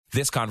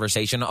This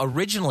conversation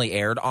originally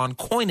aired on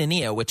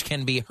Koinonia, which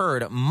can be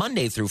heard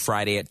Monday through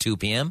Friday at 2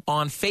 p.m.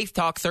 on Faith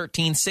Talk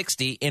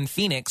 1360 in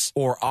Phoenix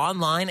or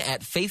online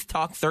at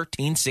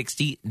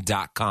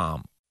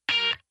faithtalk1360.com.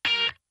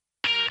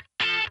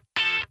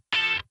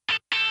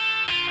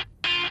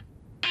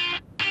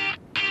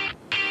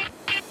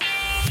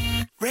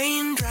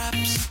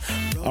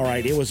 Raindrops. All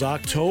right, it was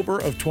October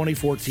of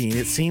 2014.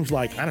 It seems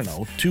like,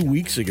 2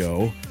 weeks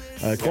ago.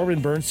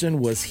 Corbin Bernsen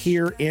was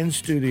here in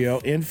studio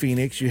in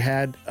Phoenix. You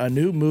had a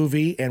new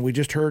movie, and we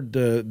just heard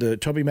the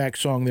Toby Mac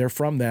song there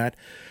from that.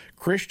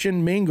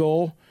 Christian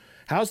Mingle.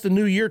 How's the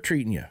new year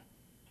treating you?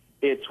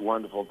 It's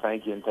wonderful.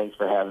 Thank you, and thanks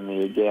for having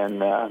me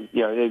again.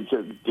 It's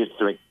just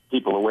to make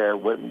people aware,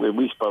 when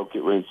we spoke,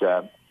 it was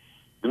the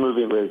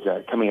movie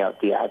was coming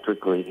out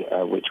theatrically,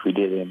 which we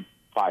did in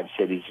 5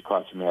 cities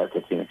across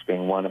America, Phoenix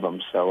being one of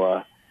them.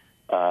 So,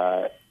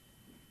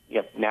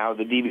 now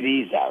the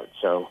DVD's out,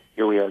 so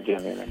here we are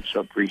again, and I'm so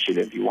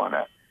appreciative you want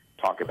to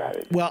talk about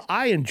it. Well,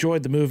 I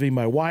enjoyed the movie.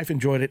 My wife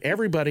enjoyed it.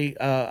 Everybody,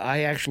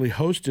 I actually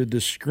hosted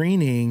the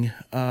screening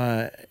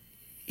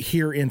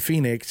here in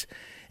Phoenix,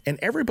 and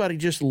everybody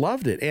just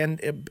loved it.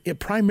 And it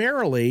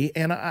primarily,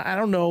 and I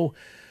don't know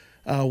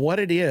what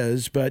it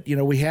is, but,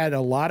 we had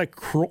a lot of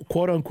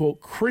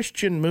quote-unquote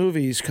Christian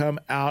movies come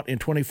out in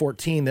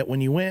 2014 that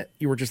when you went,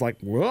 you were just like,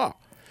 whoa.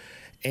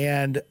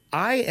 And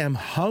I am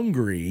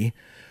hungry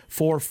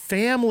for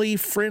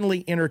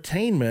family-friendly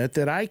entertainment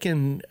that I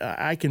can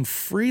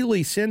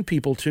freely send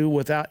people to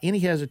without any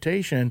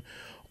hesitation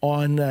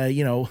on,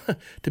 to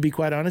be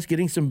quite honest,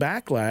 getting some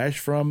backlash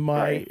from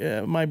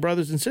my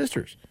brothers and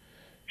sisters.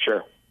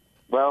 Sure.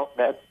 Well,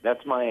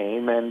 that's my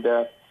aim. And,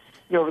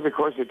 over the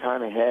course of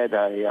time ahead,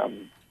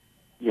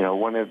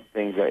 one of the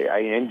things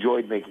I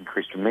enjoyed making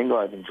Christian Mingle.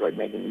 I've enjoyed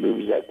making the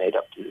movies I've made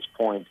up to this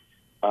point.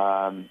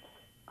 I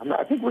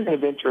think we're going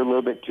to venture a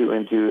little bit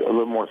into a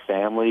little more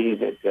family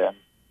that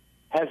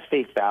has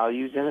faith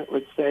values in it,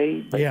 let's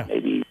say, but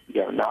maybe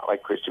not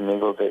like Christian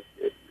Mingle that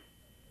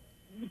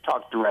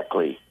talk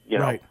directly,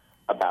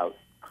 about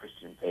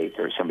Christian faith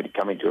or somebody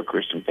coming to a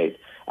Christian faith.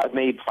 I've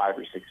made 5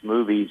 or 6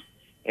 movies,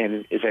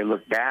 and as I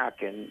look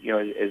back, and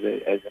as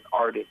an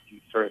artist,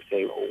 you sort of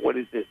say, well, what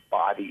is this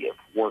body of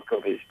work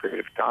over this period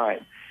of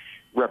time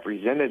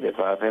representative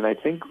of? And I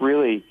think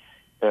really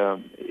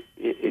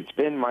it's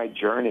been my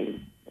journey,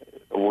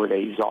 a word I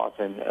use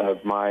often,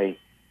 of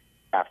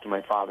after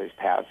my father's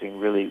passing,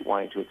 really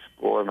wanting to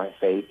explore my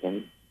faith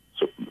and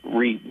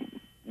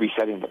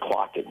resetting the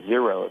clock at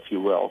 0, if you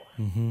will,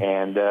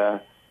 and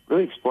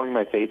really exploring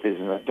my faith as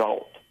an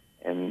adult,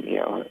 and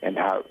and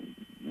how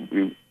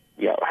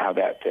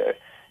that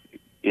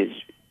is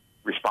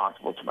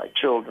responsible to my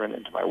children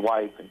and to my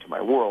wife and to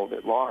my world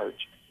at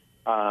large,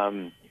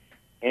 and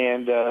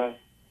I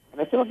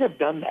feel like I've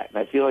done that, and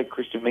I feel like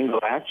Christian Mingle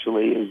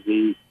actually is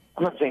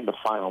I'm not saying the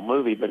final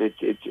movie, but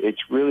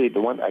it's really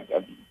the one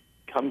I've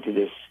come to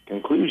this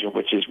conclusion,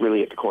 which is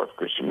really at the core of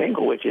Christian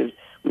Mingle, which is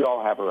we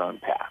all have our own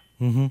path,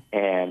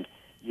 and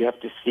you have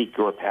to seek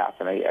your path.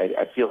 And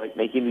I feel like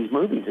making these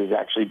movies has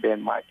actually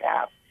been my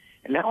path,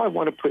 and now I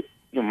want to put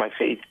my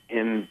faith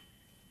in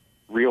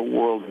real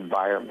world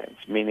environments,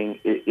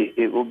 meaning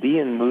it will be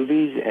in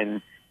movies,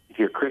 and if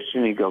you're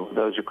Christian, you go,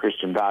 those are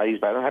Christian values,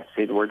 but I don't have to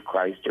say the word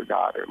Christ or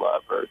God or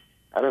love, or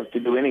I don't have to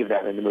do any of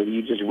that in the movie.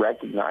 You just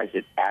recognize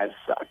it as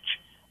such.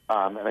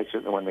 And I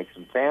certainly want to make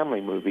some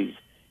family movies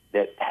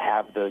that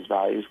have those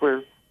values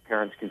where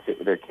parents can sit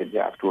with their kids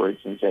afterwards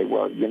and say,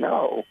 well, you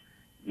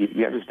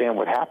understand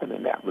what happened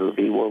in that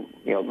movie. Well,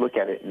 look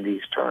at it in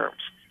these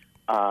terms.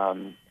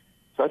 So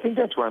I think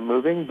that's where I'm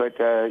moving. But,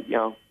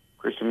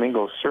 Christian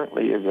Mingle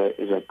certainly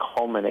is a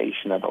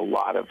culmination of a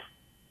lot of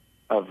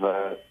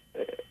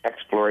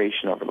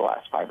exploration over the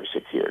last 5 or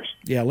 6 years.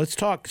 Yeah, let's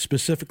talk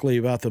specifically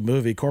about the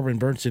movie. Corbin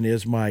Bernsen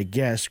is my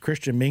guest.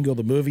 Christian Mingle,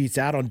 the movie, it's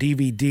out on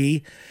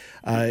DVD.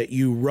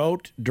 You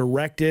wrote,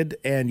 directed,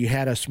 and you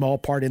had a small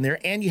part in there,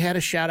 and you had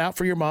a shout out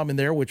for your mom in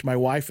there, which my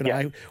wife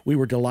and we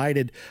were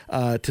delighted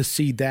to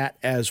see that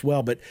as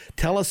well. But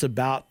tell us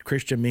about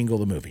Christian Mingle,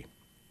 the movie.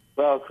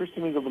 Well,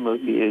 Christian Mingle, the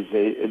movie,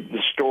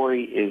 the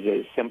story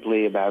is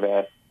simply about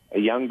a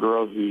young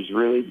girl who's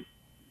really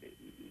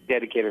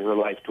dedicated her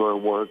life to her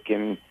work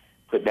and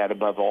put that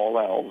above all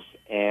else,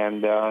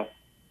 and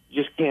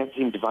just can't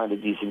seem to find a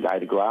decent guy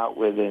to go out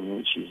with,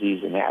 and she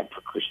sees an ad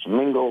for Christian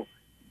Mingle.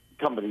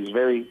 The company's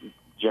very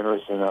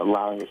generous in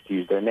allowing us to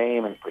use their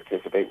name and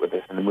participate with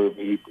us in the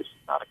movie. This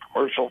is not a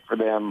commercial for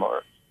them,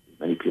 or as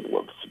many people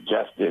have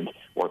suggested,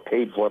 or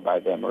paid for by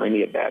them, or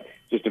any of that.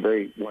 Just a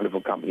very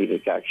wonderful company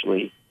that's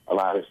actually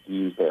allowed us to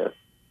use their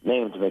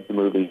name to make the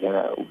movie in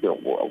a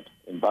real-world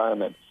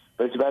environment.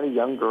 But it's about a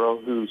young girl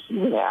who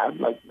sees an ad,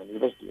 like many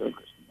of us do, in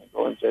Christian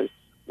Mingle, and says,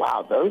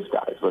 wow, those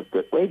guys look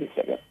good. Wait a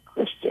second,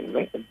 Christian,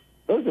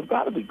 those have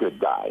got to be good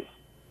guys.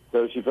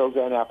 So she fills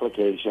out an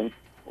application,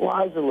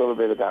 lies a little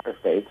bit about her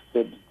faith,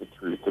 fibs the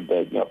truth a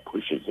bit,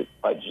 pushes it,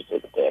 fudges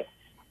it a bit.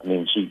 I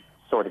mean, she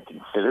sort of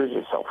considers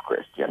herself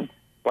Christian,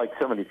 like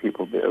so many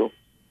people do,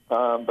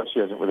 but she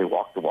doesn't really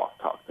walk the walk,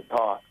 talk the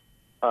talk.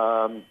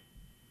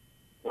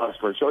 Long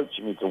first choice.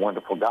 She meets a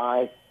wonderful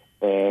guy,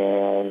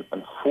 and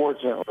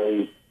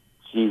unfortunately,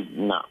 she's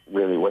not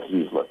really what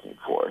he's looking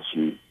for.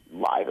 She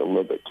lied a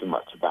little bit too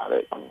much about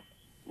it.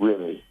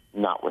 Really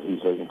not what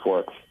he's looking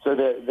for. So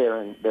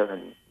they're in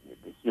the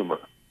humor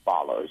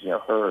follows.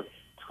 Her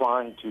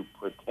trying to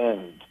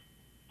pretend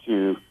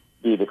to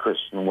be the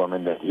Christian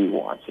woman that he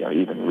wants.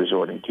 Even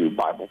resorting to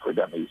Bible for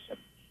Dummies and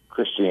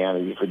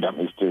Christianity for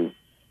Dummies to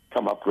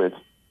come up with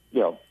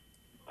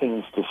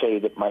things to say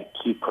that might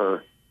keep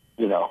her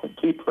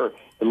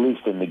at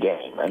least in the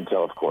game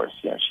until, of course,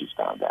 she's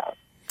found out.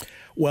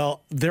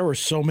 Well, there were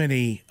so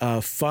many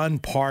fun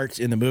parts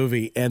in the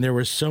movie, and there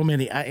were so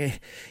many,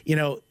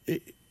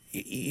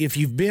 if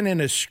you've been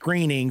in a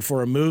screening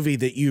for a movie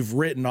that you've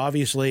written,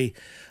 obviously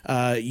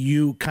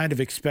you kind of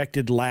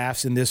expected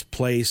laughs in this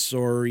place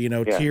or,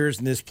 tears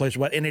in this place,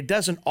 and it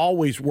doesn't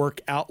always work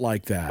out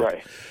like that.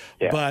 Right.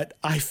 Yeah. But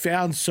I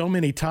found so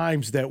many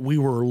times that we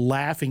were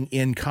laughing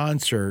in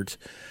concert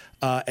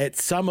at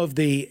some of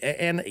the,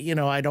 and,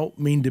 I don't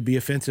mean to be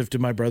offensive to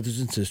my brothers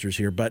and sisters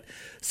here, but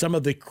some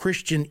of the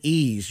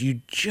Christianese,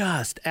 you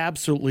just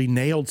absolutely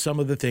nailed some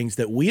of the things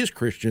that we as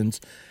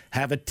Christians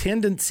have a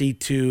tendency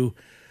to,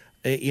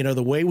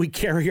 the way we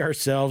carry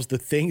ourselves, the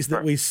things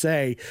that we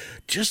say,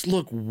 just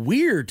look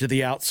weird to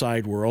the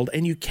outside world,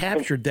 and you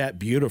captured that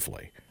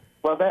beautifully.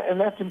 Well,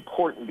 that's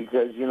important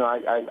because,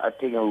 I've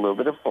taken a little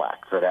bit of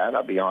flack for that.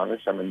 I'll be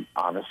honest. I'm an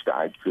honest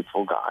guy,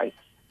 truthful guy.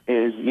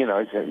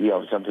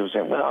 Some people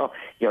say, well,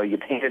 you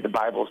painted the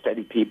Bible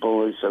study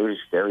people as so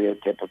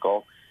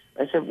stereotypical.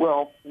 I said,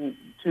 well,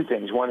 two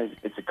things. One is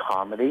it's a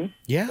comedy.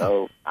 Yeah.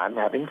 So I'm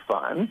having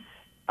fun.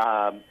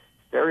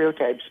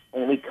 Stereotypes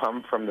only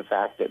come from the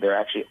fact that there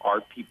actually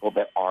are people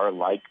that are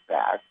like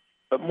that.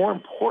 But more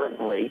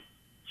importantly,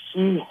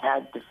 she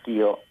had to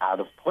feel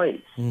out of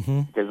place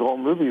because the whole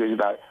movie was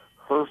about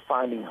her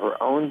finding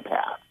her own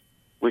path,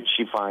 which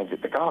she finds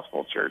at the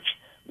gospel church,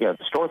 the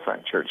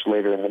storefront church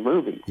later in the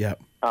movie.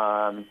 Yep.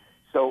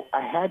 So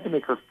I had to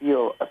make her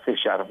feel a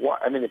fish out of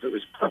water. I mean, if it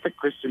was perfect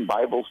Christian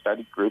Bible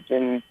study group,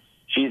 then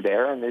she's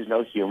there and there's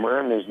no humor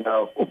and there's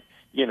no,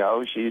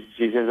 she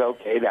says,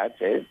 okay, that's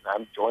it.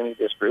 I'm joining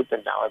this group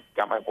and now I've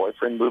got my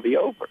boyfriend, movie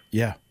over.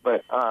 Yeah.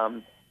 But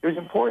it was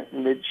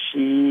important that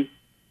she,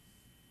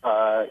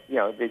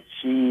 that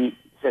she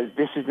says,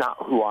 this is not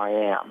who I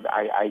am.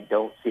 I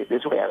don't see it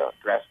this way. I don't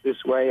dress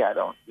this way. I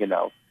don't,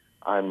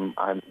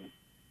 I'm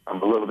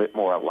a little bit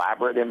more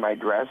elaborate in my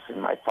dress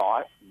and my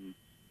thought.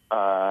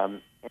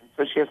 And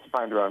so she has to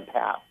find her own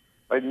path.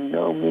 By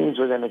no means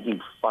was I making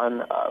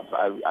fun of.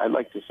 I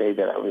like to say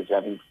that I was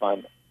having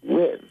fun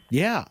with.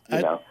 Yeah,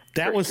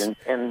 that was.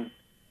 And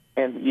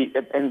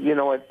you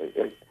know what?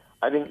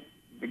 I think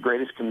the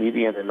greatest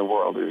comedian in the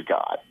world is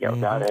God.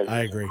 God has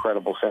an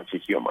incredible sense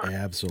of humor.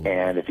 Yeah, absolutely.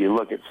 And if you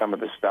look at some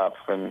of the stuff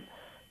and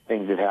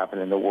things that happen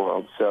in the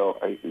world, so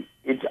I think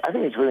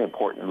it's really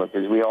important. Look,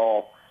 as we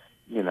all,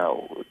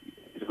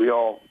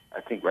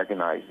 I think,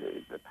 recognize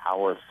the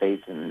power of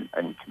faith and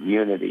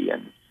community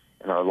and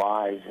in our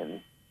lives,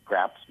 and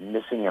perhaps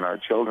missing in our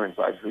children's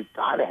lives, we've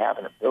got to have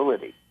an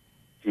ability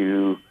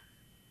to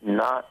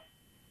not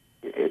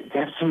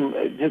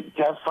to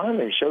have fun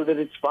and show that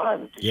it's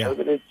fun, to show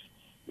that it's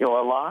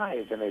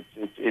alive and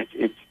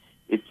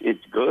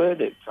it's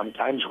good. It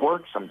sometimes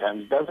works,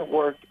 sometimes doesn't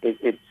work.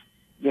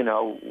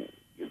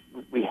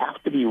 We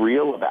have to be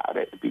real about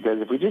it,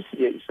 because if we just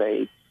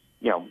say,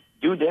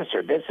 do this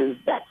or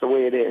that's the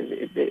way it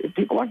is,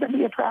 people aren't going to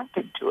be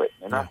attracted to it.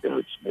 They're not going to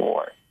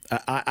explore.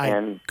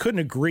 I couldn't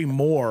agree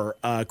more.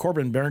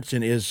 Corbin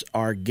Bernsen is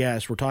our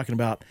guest. We're talking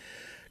about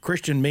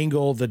Christian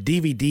Mingle. The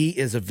DVD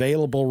is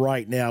available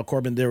right now.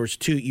 Corbin, there was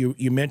two.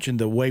 You mentioned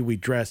The Way We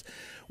Dress.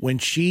 When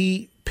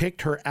she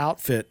picked her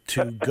outfit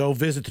to go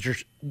visit the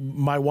church,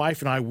 my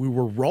wife and I, we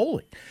were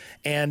rolling.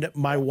 And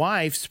my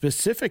wife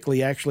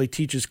specifically actually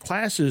teaches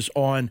classes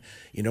on,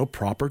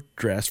 proper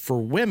dress for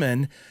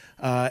women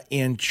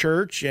in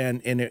church,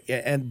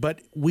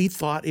 but we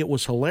thought it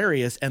was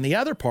hilarious. And the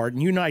other part,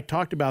 and you and I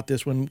talked about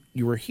this when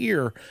you were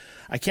here,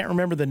 I can't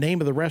remember the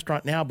name of the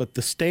restaurant now, but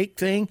the steak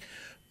thing,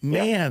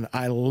 man,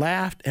 I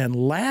laughed and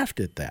laughed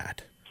at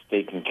that.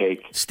 Steak and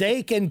cake.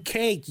 Steak and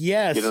cake,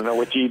 yes. You don't know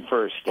what you eat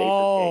first, steak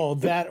or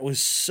cake. That was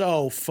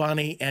so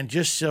funny. And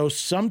just so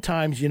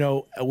sometimes,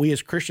 we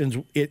as Christians,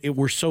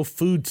 we're so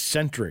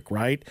food-centric,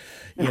 right?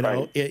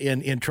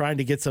 In trying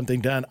to get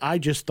something done. I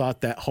just thought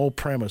that whole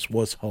premise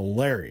was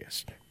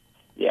hilarious.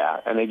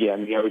 Yeah, and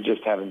again, we're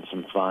just having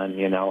some fun,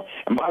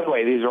 And by the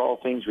way, these are all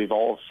things we've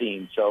all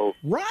seen. So,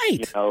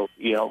 right.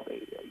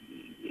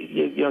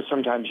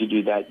 Sometimes you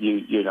do that.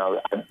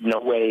 No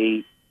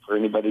way for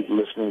anybody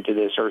listening to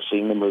this or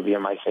seeing the movie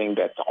am I saying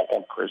that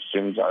all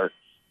Christians are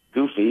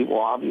goofy. Well,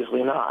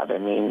 obviously not. I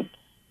mean,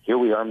 here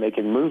we are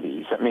making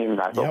movies. I mean,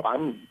 I hope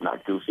I'm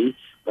not goofy,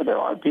 but there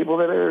are people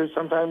that are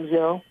sometimes,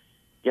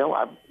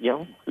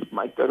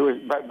 might go to.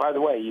 By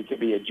the way, you could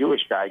be a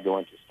Jewish guy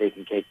going to steak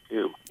and cake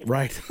too.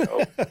 Right.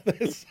 So,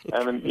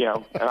 and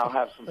I'll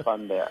have some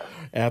fun there.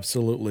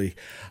 Absolutely.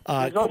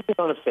 Don't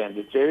offend.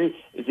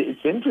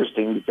 It's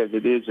interesting because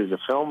it is as a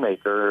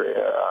filmmaker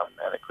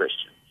and a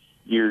Christian.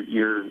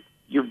 you're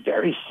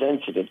very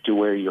sensitive to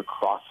where you're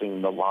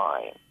crossing the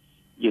line,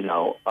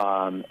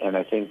 and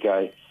I think,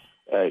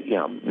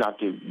 not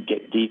to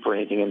get deep or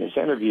anything in this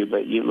interview,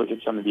 but you look at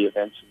some of the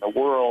events in the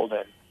world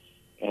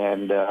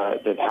and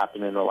that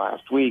happened in the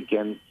last week,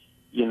 and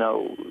you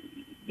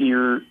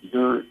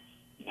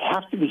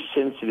have to be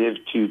sensitive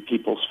to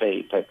people's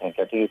faith. I think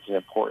it's an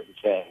important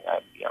thing.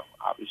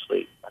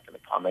 Obviously not going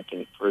to comment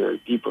any further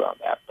deeper on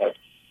that, but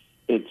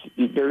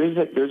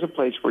there's a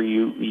place where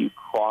you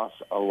cross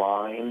a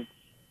line,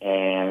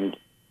 and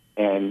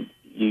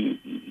you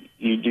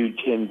do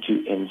tend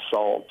to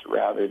insult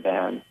rather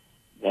than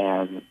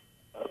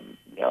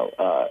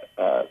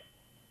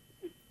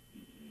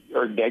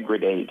or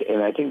degrade.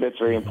 And I think that's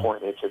very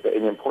important. It's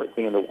an important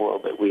thing in the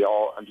world that we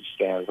all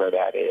understand where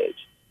that is.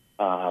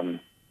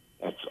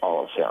 That's all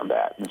I'll say on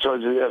that. And so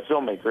as a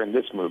filmmaker in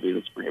this movie,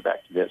 let's bring it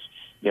back to this,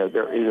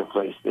 there is a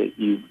place that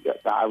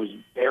I was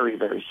very,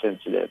 very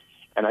sensitive.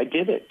 And I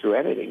did it through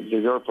editing,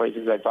 because there were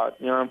places I thought,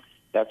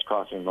 that's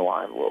crossing the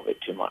line a little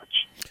bit too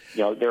much.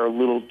 They're a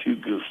little too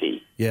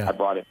goofy. Yeah. I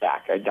brought it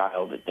back. I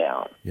dialed it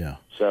down. Yeah.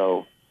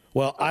 So...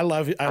 Well, I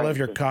love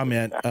your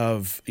comment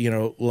of,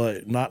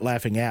 not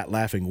laughing at,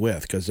 laughing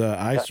with, because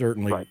I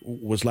certainly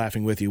was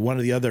laughing with you. One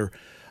of the other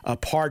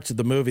parts of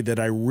the movie that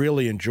I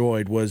really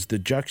enjoyed was the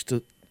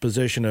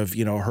juxtaposition of,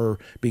 her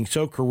being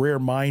so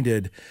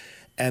career-minded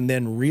and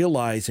then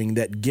realizing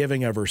that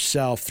giving of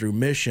herself through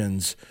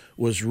missions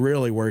was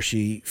really where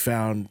she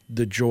found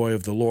the joy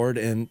of the Lord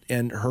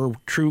and her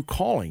true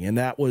calling. And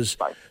that was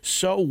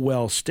so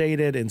well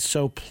stated and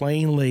so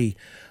plainly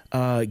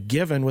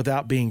given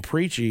without being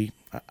preachy.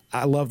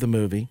 I love the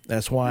movie.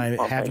 That's why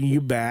I'm having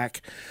you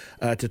back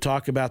to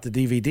talk about the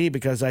DVD,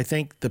 because I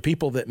think the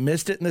people that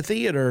missed it in the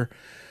theater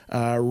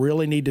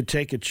really need to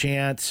take a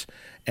chance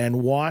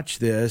and watch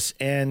this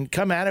and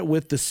come at it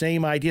with the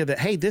same idea that,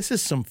 hey, this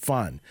is some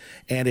fun,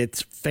 and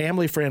it's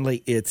family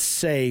friendly, it's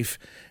safe,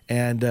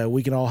 and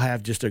we can all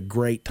have just a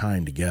great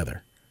time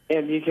together.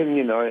 And you can,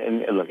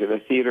 and look, at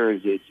the theater,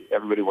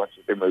 everybody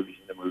watches their movies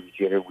in the movie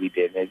theater. We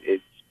did.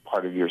 It's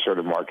part of your sort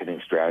of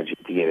marketing strategy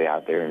to get it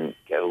out there and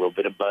get a little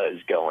bit of buzz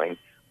going.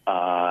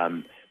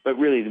 But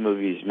really, the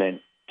movie is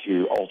meant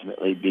to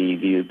ultimately be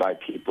viewed by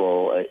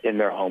people in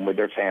their home with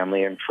their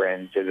family and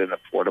friends at an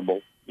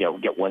affordable,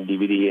 get one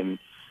DVD and,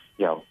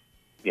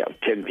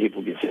 10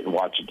 people can sit and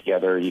watch it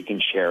together. You can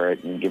share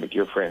it and give it to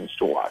your friends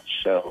to watch.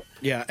 So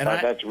yeah, and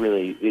that's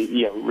really,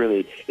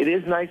 really, it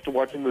is nice to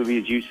watch a movie,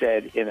 as you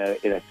said, in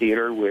a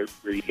theater where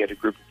you get a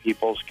group of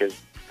people, because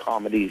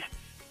comedies,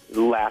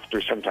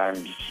 laughter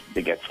sometimes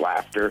begets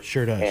laughter.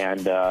 Sure does.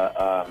 And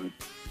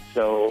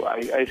so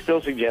I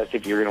still suggest,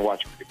 if you're going to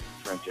watch with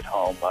friends at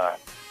home,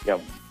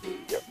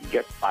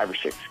 get 5 or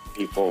 6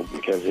 people,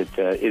 because it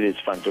is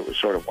fun to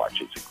sort of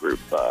watch as a group.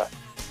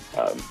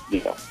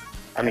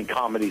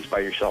 Comedies by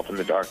yourself in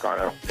the dark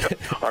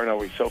aren't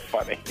always so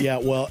funny. Yeah,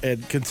 well,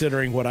 and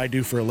considering what I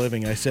do for a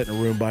living, I sit in a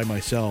room by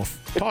myself,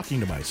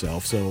 talking to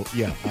myself. So,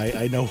 yeah,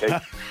 I know.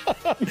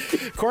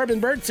 Corbin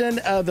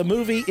Bernsen, the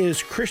movie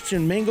is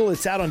Christian Mingle.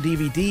 It's out on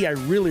DVD. I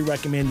really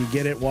recommend you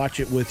get it. Watch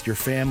it with your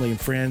family and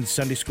friends,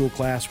 Sunday school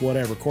class,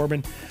 whatever.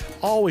 Corbin,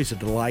 always a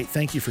delight.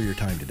 Thank you for your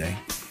time today.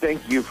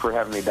 Thank you for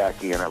having me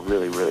back again. I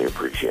really, really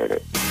appreciate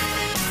it.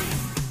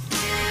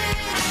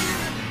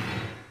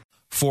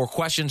 For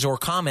questions or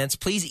comments,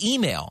 please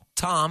email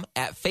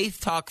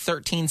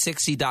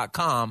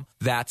Tom@faithtalk1360.com.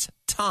 That's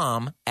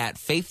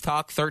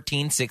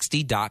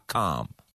Tom@faithtalk1360.com.